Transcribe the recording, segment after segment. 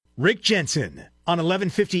Rick Jensen on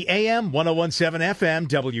 1150 AM, 1017 FM,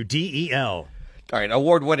 WDEL. All right,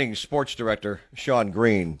 award-winning sports director Sean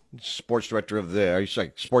Greene, sports director of he's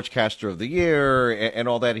like sportscaster of the year and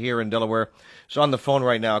all that here in Delaware. He's on the phone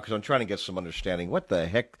right now because I'm trying to get some understanding what the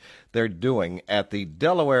heck they're doing at the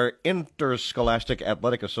Delaware Interscholastic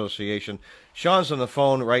Athletic Association. Sean's on the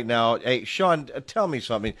phone right now. Hey, Sean, tell me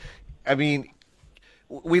something. I mean,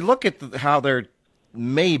 we look at how they're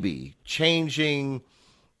maybe changing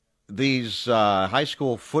these high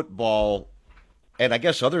school football and I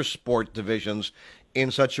guess other sport divisions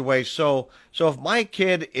in such a way. So if my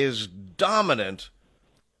kid is dominant,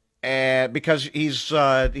 and because he's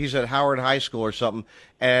at Howard High School or something,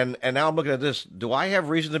 and now I'm looking at this, do I have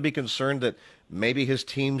reason to be concerned that maybe his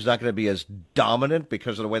team's not going to be as dominant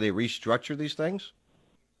because of the way they restructure these things?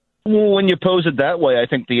 Well, when you pose it that way, I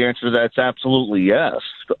think the answer to that's absolutely yes.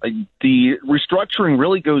 The restructuring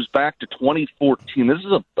really goes back to 2014. This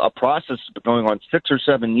is a process that's been going on 6 or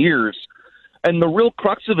 7 years. And the real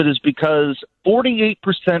crux of it is because 48%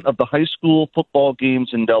 of the high school football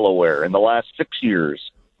games in Delaware in the last 6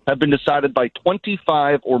 years have been decided by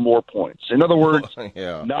 25 or more points. In other words,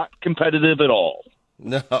 not competitive at all.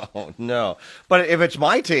 No. But if it's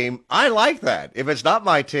my team, I like that. If it's not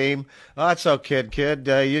my team, that's okay, kid.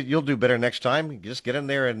 You'll do better next time. Just get in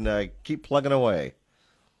there and keep plugging away.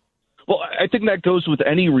 Well, I think that goes with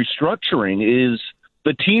any restructuring is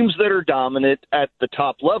the teams that are dominant at the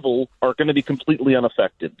top level are going to be completely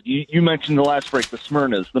unaffected. You mentioned the last break, the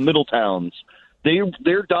Smyrnas, the Middletowns.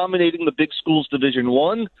 They're dominating the big schools Division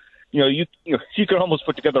I. You could almost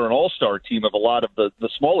put together an all-star team of a lot of the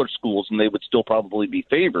smaller schools, and they would still probably be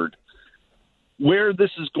favored. Where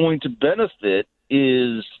this is going to benefit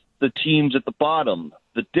is the teams at the bottom,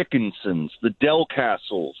 the Dickinsons, the Del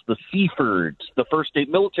Castles, the Seafords, the First State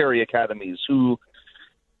Military Academies, who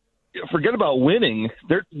forget about winning.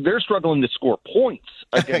 They're struggling to score points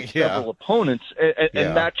against several opponents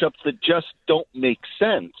and matchups that just don't make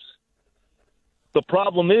sense. The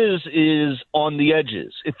problem is on the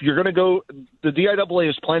edges. If you're going to go, the DIAA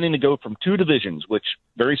is planning to go from 2 divisions, which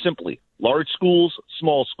very simply, large schools,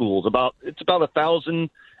 small schools. It's about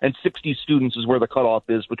 1,060 students is where the cutoff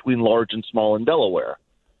is between large and small in Delaware.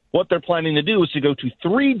 What they're planning to do is to go to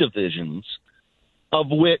 3 divisions, of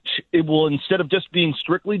which it will, instead of just being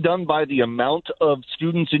strictly done by the amount of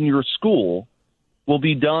students in your school, will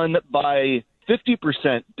be done by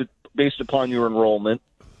 50% based upon your enrollment,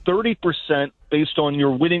 30% based on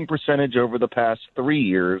your winning percentage over the past 3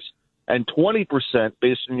 years, and 20%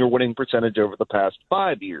 based on your winning percentage over the past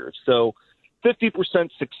 5 years. So 50%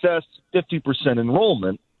 success, 50%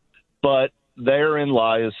 enrollment, but therein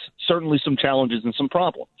lies certainly some challenges and some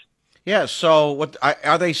problems. Yeah, so what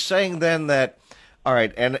are they saying then that, all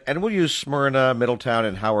right, and we'll use Smyrna, Middletown,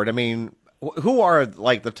 and Howard. I mean, who are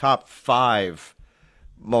like the top 5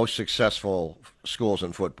 most successful schools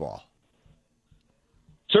in football?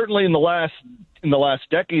 Certainly in the last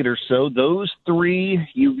decade or so, those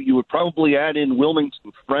 3, you would probably add in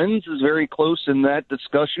Wilmington Friends is very close in that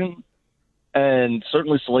discussion. And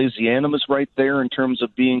certainly Salesianum is right there in terms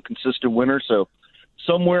of being consistent winner. So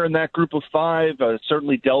somewhere in that group of 5,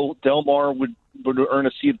 certainly Delmar would earn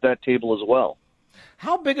a seat at that table as well.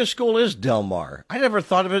 How big a school is Delmar? I never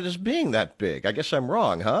thought of it as being that big. I guess I'm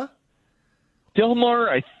wrong, huh? Delmar,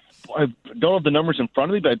 I don't have the numbers in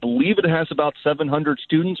front of me, but I believe it has about 700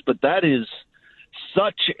 students. But that is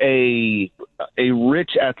such a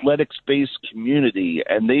rich athletics-based community,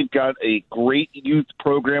 and they've got a great youth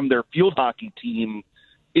program. Their field hockey team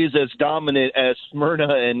is as dominant as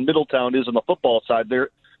Smyrna and Middletown is on the football side.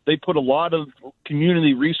 They put a lot of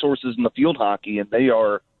community resources in the field hockey, and they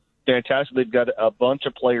are fantastic. They've got a bunch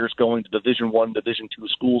of players going to Division I, Division II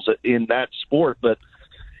schools in that sport. But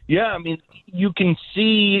yeah, I mean, you can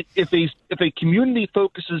see if a community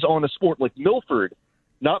focuses on a sport like Milford,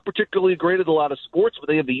 not particularly great at a lot of sports, but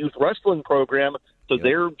they have a youth wrestling program, so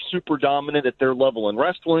they're super dominant at their level in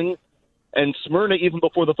wrestling. And Smyrna, even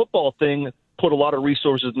before the football thing, put a lot of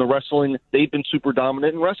resources in the wrestling. They've been super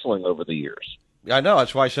dominant in wrestling over the years. I know.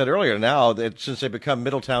 That's why I said earlier, now that since they become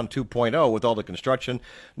Middletown 2.0 with all the construction,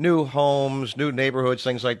 new homes, new neighborhoods,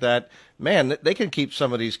 things like that, man, they can keep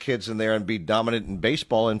some of these kids in there and be dominant in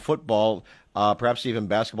baseball and football, perhaps even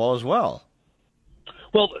basketball as well.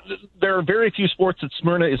 Well, there are very few sports that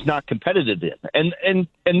Smyrna is not competitive in. And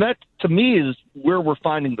that, to me, is where we're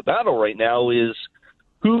finding the battle right now is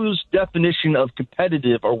whose definition of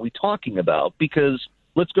competitive are we talking about? Because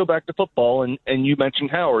let's go back to football, and you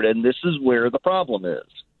mentioned Howard, and this is where the problem is.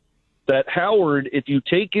 That Howard, if you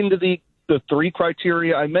take into the 3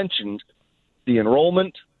 criteria I mentioned, the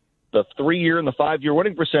enrollment, the 3-year and the 5-year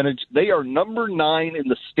winning percentage, they are number 9 in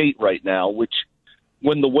the state right now, which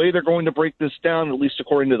when the way they're going to break this down, at least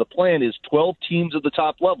according to the plan, is 12 teams at the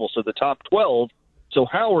top level. So the top 12. So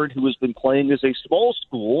Howard, who has been playing as a small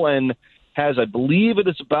school and has, I believe it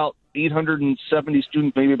is about 870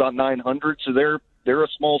 students, maybe about 900. So they're a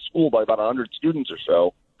small school by about 100 students or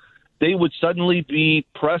so. They would suddenly be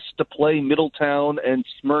pressed to play Middletown and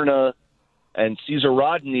Smyrna and Cesar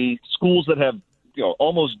Rodney, schools that have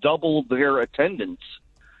almost doubled their attendance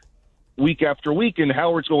week after week. And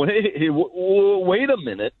Howard's going, hey, wait a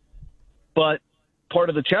minute. But part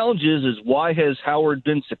of the challenge is why has Howard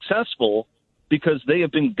been successful? Because they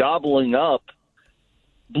have been gobbling up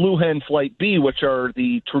Blue Hen Flight B, which are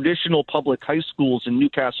the traditional public high schools in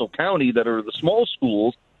Newcastle County that are the small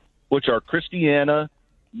schools, which are Christiana,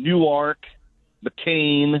 Newark,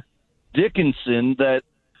 McCain, Dickinson, that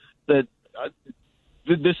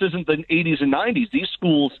this isn't the 80s and 90s. These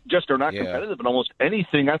schools just are not competitive in almost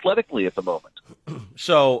anything athletically at the moment.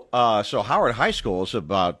 So Howard High School is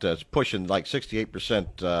about pushing like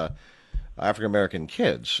 68% African-American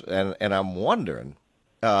kids. And I'm wondering,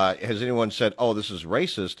 has anyone said, oh, this is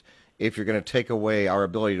racist if you're going to take away our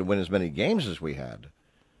ability to win as many games as we had?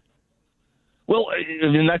 Well, I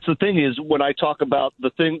mean, that's the thing is when I talk about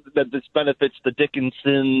the thing that this benefits the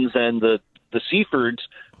Dickinsons and the Seafords,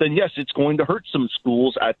 then yes, it's going to hurt some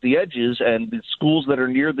schools at the edges, and the schools that are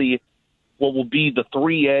near what will be the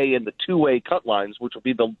 3A and the 2A cut lines, which will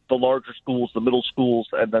be the larger schools, the middle schools,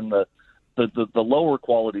 and then the lower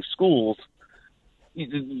quality schools.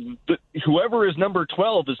 Whoever is number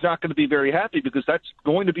 12 is not going to be very happy because that's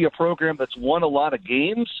going to be a program that's won a lot of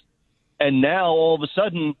games, and now all of a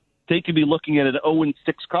sudden they could be looking at an 0-6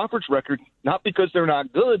 conference record, not because they're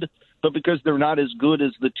not good, but because they're not as good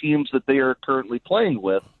as the teams that they are currently playing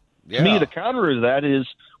with. Yeah. To me, the counter to that is,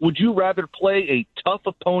 would you rather play a tough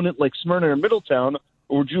opponent like Smyrna or Middletown,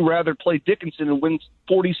 or would you rather play Dickinson and win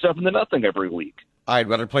 47-0 every week? I'd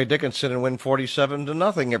rather play Dickinson and win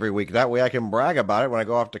 47-0 every week. That way I can brag about it when I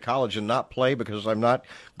go off to college and not play because I'm not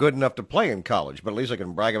good enough to play in college. But at least I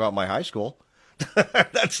can brag about my high school.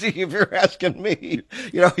 That's if you're asking me.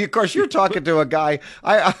 Of course, you're talking to a guy.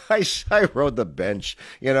 I rode the bench.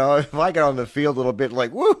 If I get on the field a little bit,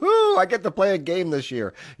 like woohoo, I get to play a game this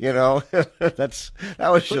year. that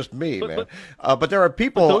was just me, man. But there are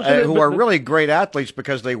people who are really great athletes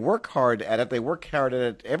because they work hard at it. They work hard at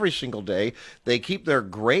it every single day. They keep their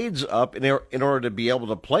grades up in order to be able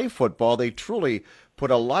to play football. They truly put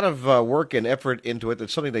a lot of work and effort into it.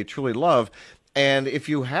 It's something they truly love. And if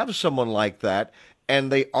you have someone like that and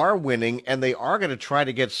they are winning and they are going to try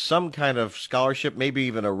to get some kind of scholarship, maybe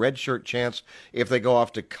even a redshirt chance if they go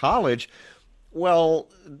off to college, well,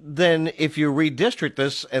 then if you redistrict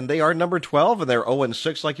this and they are number 12 and they're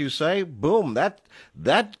 0-6, like you say, boom, that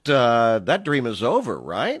dream is over,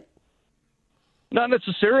 right? Not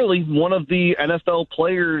necessarily. One of the NFL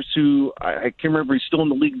players who I can't remember, he's still in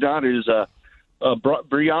the league now, is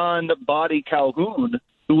Breon Body Calhoun,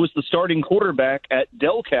 who was the starting quarterback at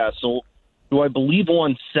Del Castle, who I believe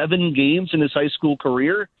won 7 games in his high school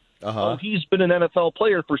career. Uh-huh. He's been an NFL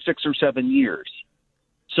player for 6 or 7 years.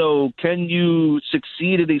 So can you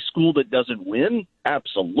succeed at a school that doesn't win?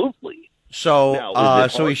 Absolutely. So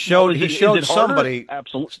he showed somebody.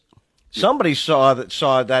 Absolutely. Somebody saw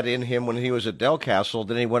that in him when he was at Del Castle.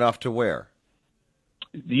 Then he went off to where?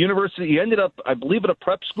 The university. He ended up, I believe, at a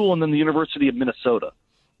prep school and then the University of Minnesota.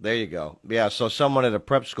 There you go. Yeah, so someone at a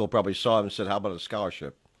prep school probably saw him and said, how about a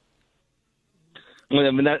scholarship?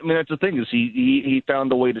 That's the thing is he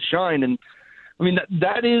found a way to shine. And,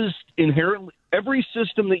 that is inherently – every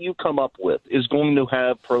system that you come up with is going to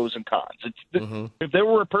have pros and cons. If there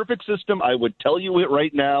were a perfect system, I would tell you it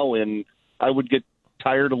right now, and I would get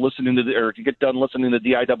tired of listening to get done listening to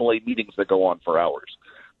DIAA meetings that go on for hours.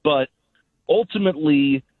 But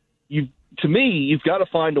ultimately, you've got to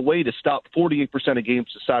find a way to stop 48% of games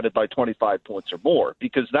decided by 25 points or more,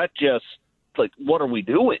 because that just, what are we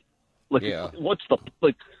doing? Let's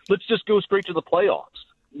just go straight to the playoffs.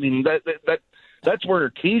 That's where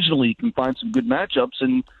occasionally you can find some good matchups,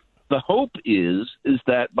 and the hope is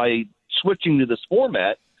that by switching to this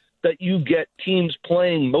format, that you get teams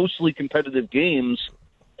playing mostly competitive games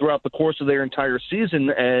throughout the course of their entire season,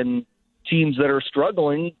 and teams that are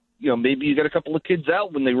struggling, maybe you get a couple of kids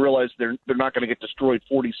out when they realize they're not going to get destroyed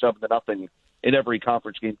 47-0 in every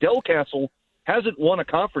conference game. Del Castle hasn't won a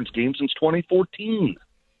conference game since 2014.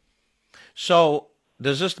 So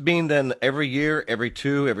Does this mean then every year, every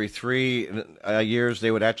 2, every 3 years, they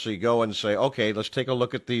would actually go and say, okay, let's take a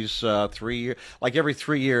look at these 3 years. Like every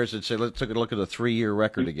 3 years, they'd say, let's take a look at the 3-year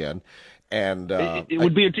record again. And it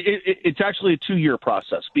would be it's actually a 2-year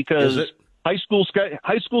process because high school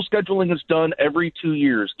scheduling is done every 2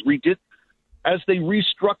 years. As they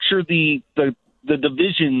restructure the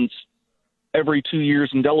divisions every 2 years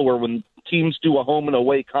in Delaware when teams do a home and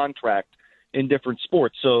away contract in different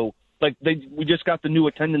sports. So we just got the new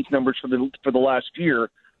attendance numbers for the last year,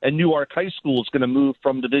 and Newark High School is going to move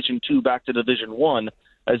from Division II back to Division I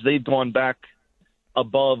as they've gone back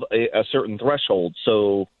above a certain threshold.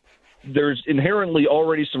 So there's inherently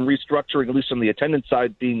already some restructuring, at least on the attendance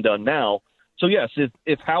side, being done now. So yes,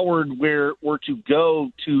 if Howard were to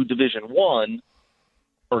go to Division I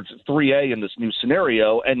or 3A in this new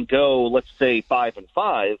scenario and go, let's say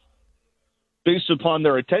 5-5, based upon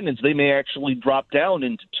their attendance, they may actually drop down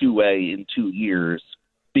into 2A in 2 years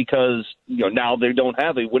because now they don't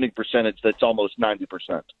have a winning percentage that's almost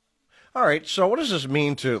 90%. All right. So what does this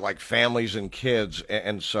mean to like families and kids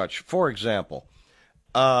and such? For example,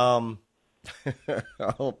 a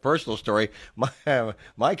whole personal story.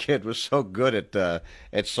 My kid was so good at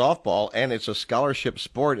softball, and it's a scholarship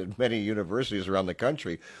sport at many universities around the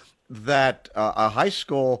country, that a high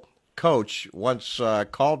school coach once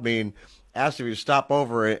called me and asked if he would stop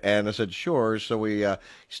over, and I said sure. So we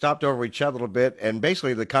stopped over each other a little bit, and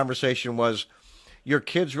basically the conversation was, your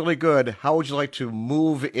kid's really good. How would you like to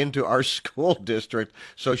move into our school district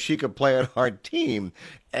so she could play on our team?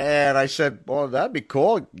 And I said, well, that'd be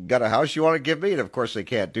cool. Got a house you want to give me? And of course they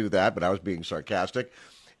can't do that, but I was being sarcastic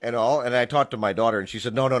and all. And I talked to my daughter, and she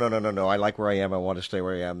said, no. I like where I am. I want to stay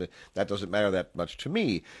where I am. That doesn't matter that much to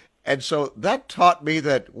me. And so that taught me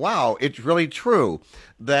that, wow, it's really true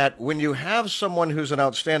that when you have someone who's an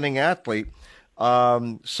outstanding athlete,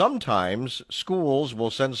 sometimes schools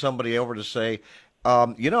will send somebody over to say,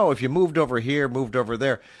 if you moved over here, moved over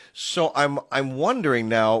there. So I'm wondering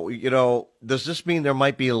now, does this mean there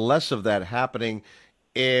might be less of that happening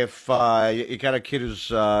if you got a kid who's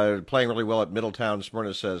playing really well at Middletown,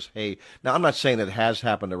 Smyrna says, hey, now I'm not saying that it has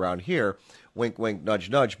happened around here, wink, wink,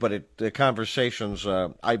 nudge, nudge, but the conversations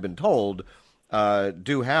I've been told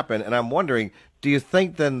do happen. And I'm wondering, do you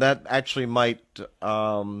think then that actually might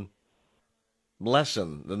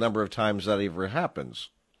lessen the number of times that ever happens?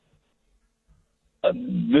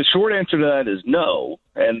 The short answer to that is no.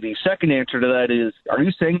 And the second answer to that is, are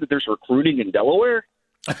you saying that there's recruiting in Delaware?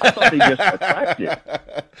 I thought they just attracted.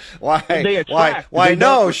 Why?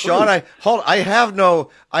 No, Sean. I have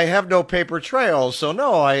no paper trail, so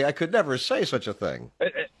no, I could never say such a thing.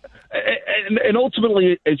 And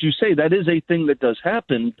ultimately, as you say, that is a thing that does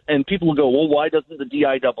happen. And people will go, well, why doesn't the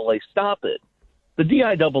DIAA stop it? The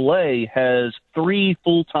DIAA has 3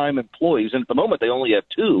 full-time employees, and at the moment they only have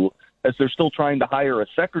 2. As they're still trying to hire a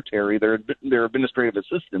secretary, their administrative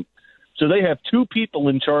assistant. So they have 2 people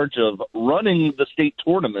in charge of running the state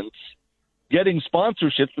tournaments, getting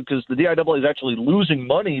sponsorships, because the DIAA is actually losing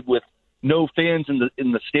money with no fans in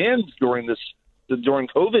the stands during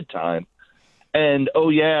COVID time. And,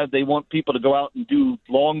 they want people to go out and do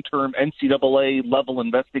long-term NCAA level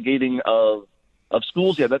investigating of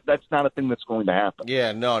schools. Yeah, that's not a thing that's going to happen.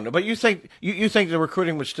 Yeah, no. But you think the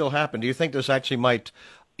recruiting would still happen? Do you think this actually might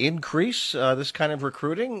increase this kind of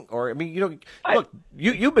recruiting? Or, I mean, look,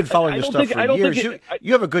 you've been following this stuff for years.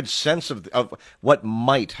 You have a good sense of what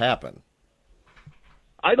might happen.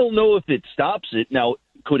 I don't know if it stops it. Now,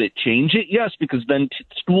 could it change it? Yes, because then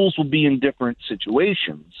schools will be in different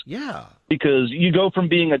situations. Yeah. Because you go from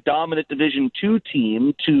being a dominant Division II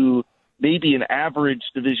team to maybe an average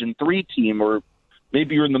Division III team, or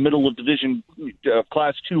maybe you're in the middle of Division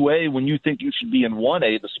Class 2A when you think you should be in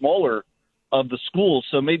 1A, the smaller of the schools.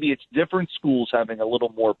 So maybe it's different schools having a little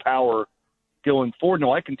more power going forward.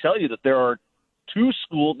 Now, I can tell you that there are 2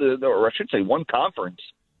 schools, or I should say 1 conference.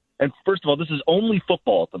 And first of all, this is only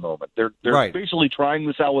football at the moment. They're right. Basically trying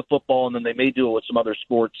this out with football, and then they may do it with some other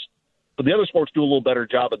sports. But the other sports do a little better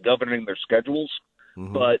job of governing their schedules.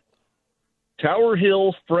 Mm-hmm. But Tower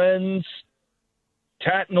Hill, Friends,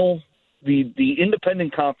 Tatnall, the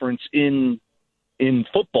independent conference in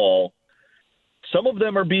football, some of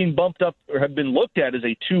them are being bumped up or have been looked at as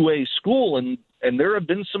a 2A school, and there have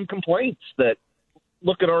been some complaints that,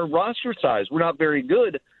 look at our roster size. We're not very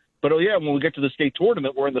good, but, when we get to the state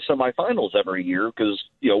tournament, we're in the semifinals every year because,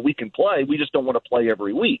 we can play. We just don't want to play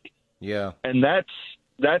every week. Yeah. And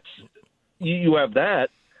that's you have that.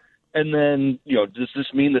 And then, does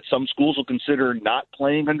this mean that some schools will consider not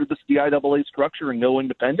playing under this DIAA structure and go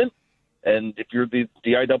independent? And if you're the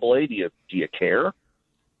DIAA, do you care?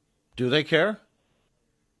 Do they care?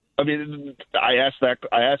 I mean, I asked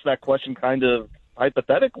that question kind of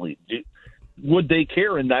hypothetically. Would they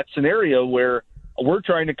care in that scenario where we're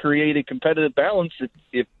trying to create a competitive balance?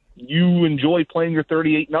 If you enjoy playing your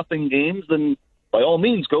 38-0 games, then by all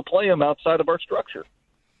means, go play them outside of our structure.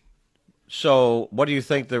 So what do you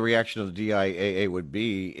think the reaction of the DIAA would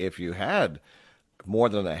be if you had more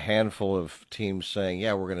than a handful of teams saying,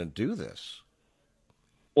 yeah, we're going to do this?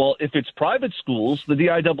 Well, if it's private schools, the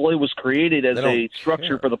DIAA was created as a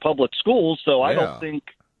structure for the public schools, so I don't think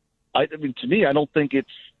 – I mean, to me, I don't think it's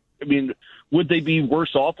 – I mean, would they be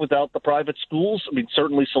worse off without the private schools? I mean,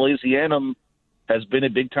 certainly Salesianum has been a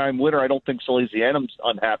big-time winner. I don't think Salesianum's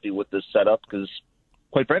unhappy with this setup because,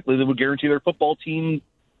 quite frankly, they would guarantee their football team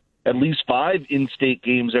at least 5 in-state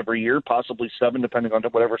games every year, possibly 7, depending on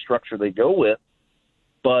whatever structure they go with.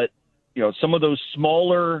 But, you know, some of those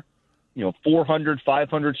smaller – 400,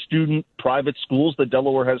 500 student private schools that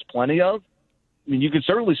Delaware has plenty of. I mean, you could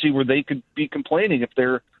certainly see where they could be complaining if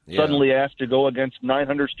they're suddenly asked to go against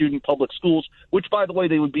 900 student public schools, which, by the way,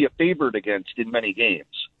 they would be a favorite against in many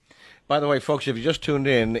games. By the way, folks, if you just tuned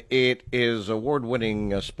in, it is award-winning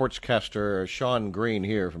sportscaster Sean Greene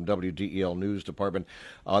here from WDEL News Department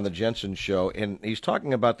on the Jensen Show, and he's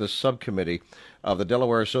talking about the subcommittee of the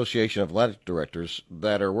Delaware Association of Athletic Directors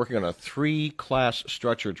that are working on a 3-class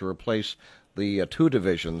structure to replace the 2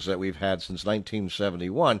 divisions that we've had since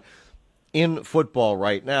 1971 in football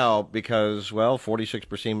right now because, well,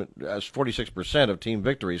 46% of team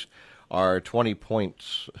victories are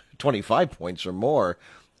 25 points or more.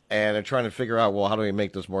 And they're trying to figure out, well, how do we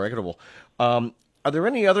make this more equitable? Are there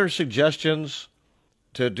any other suggestions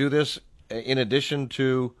to do this in addition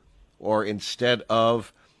to or instead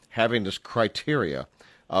of having this criteria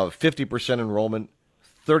of 50% enrollment,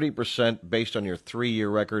 30% based on your 3-year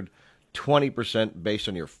record, 20% based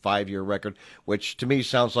on your 5-year record, which to me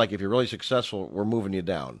sounds like if you're really successful, we're moving you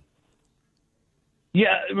down?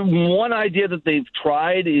 Yeah, one idea that they've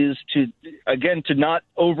tried is to not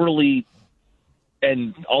overly –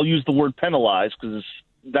 and I'll use the word penalize because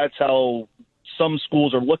that's how some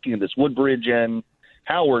schools are looking at this. Woodbridge and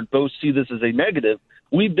Howard both see this as a negative.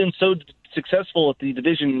 We've been so successful at the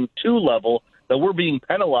Division II level that we're being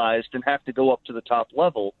penalized and have to go up to the top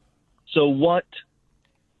level. So what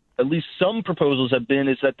at least some proposals have been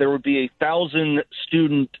is that there would be a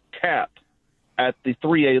 1,000-student cap at the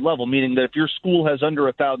 3A level, meaning that if your school has under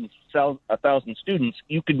 1,000 students,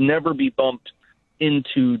 you could never be bumped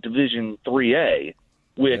into Division 3A,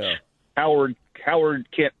 which Howard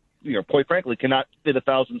can't, quite frankly, cannot fit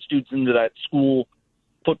 1,000 students into that school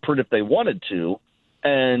footprint if they wanted to.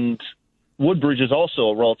 And Woodbridge is also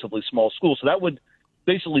a relatively small school, so that would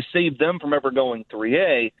basically save them from ever going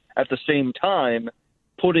 3A. At the same time,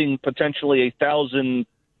 putting potentially a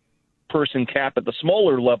 1,000-person cap at the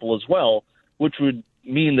smaller level as well, which would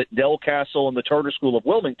mean that Del Castle and the Charter School of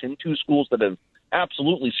Wilmington, 2 schools that have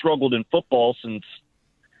absolutely struggled in football since,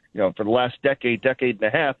 for the last decade and a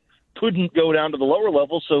half, couldn't go down to the lower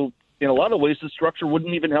level. So in a lot of ways, the structure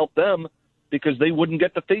wouldn't even help them because they wouldn't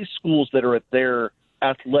get to face schools that are at their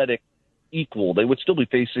athletic equal. They would still be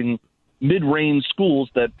facing mid-range schools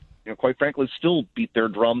that, quite frankly, still beat their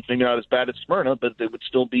drums. Maybe not as bad as Smyrna, but they would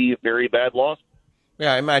still be a very bad loss.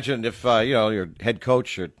 Yeah, I imagine if, your head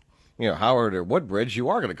coach at Howard or Woodbridge, you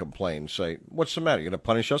are going to complain. Say, what's the matter? You're going to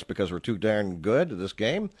punish us because we're too darn good at this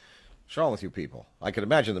game? What's wrong with you people? I could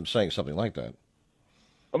imagine them saying something like that.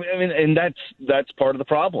 I mean, and that's part of the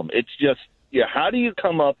problem. It's just, how do you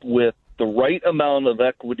come up with the right amount of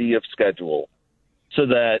equity of schedule so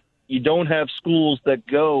that you don't have schools that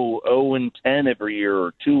go 0-10 every year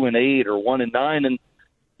or 2-8 or 1-9? And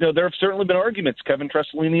there have certainly been arguments. Kevin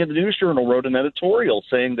Tressolini of the News Journal wrote an editorial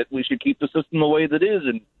saying that we should keep the system the way that is,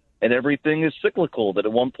 and everything is cyclical. That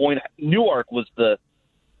at one point Newark was the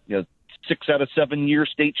 6 out of 7 year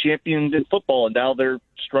state champion in football, and now they're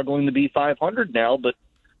struggling to be 500 now. But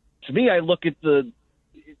to me, I look at the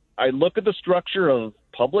structure of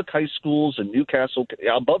public high schools in Newcastle,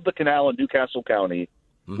 above the canal in Newcastle County,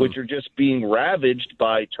 which are just being ravaged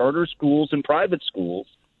by charter schools and private schools,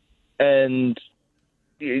 and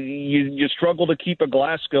you struggle to keep a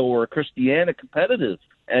Glasgow or a Christiana competitive.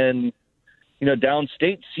 And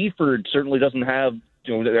downstate, Seaford certainly doesn't have,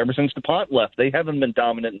 ever since DuPont left, they haven't been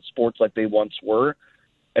dominant in sports like they once were.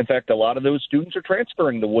 In fact, a lot of those students are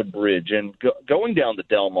transferring to Woodbridge and going down to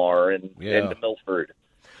Del Mar and to Milford.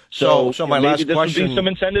 So my last question,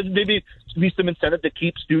 maybe some incentive to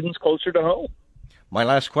keep students closer to home. My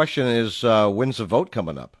last question is, when's the vote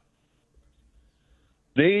coming up?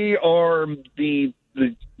 They are the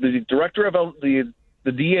director of the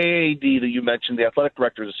DAAD that you mentioned, the Athletic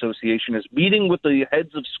Directors Association, is meeting with the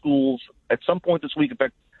heads of schools at some point this week. In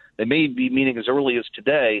fact, They may be meeting as early as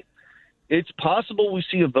today. It's possible we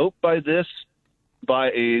see a vote by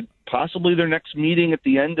possibly their next meeting at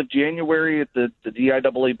the end of January at the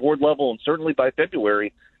DIAA board level, and certainly by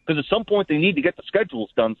February, because at some point they need to get the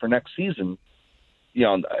schedules done for next season.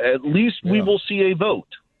 At least we will see a vote,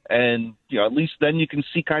 and at least then you can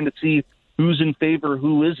kind of see who's in favor,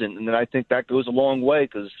 who isn't, and then I think that goes a long way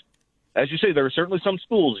because, as you say, there are certainly some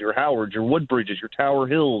schools, your Howards, your Woodbridges, your Tower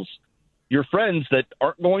Hills, your Friends that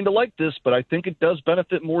aren't going to like this, but I think it does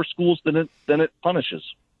benefit more schools than it punishes.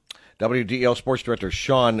 WDEL Sports Director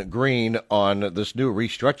Sean Greene on this new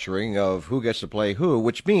restructuring of who gets to play who,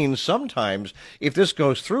 which means sometimes if this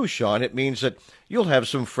goes through, Sean, it means that you'll have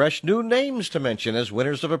some fresh new names to mention as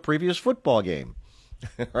winners of a previous football game.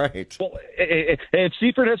 Right. Well, if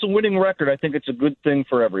Seaford has a winning record, I think it's a good thing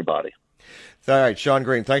for everybody. All right, Sean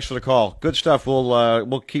Greene, thanks for the call. Good stuff.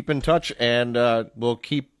 We'll keep in touch, and we'll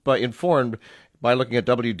keep informed by looking at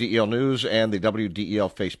WDEL News and the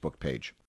WDEL Facebook page.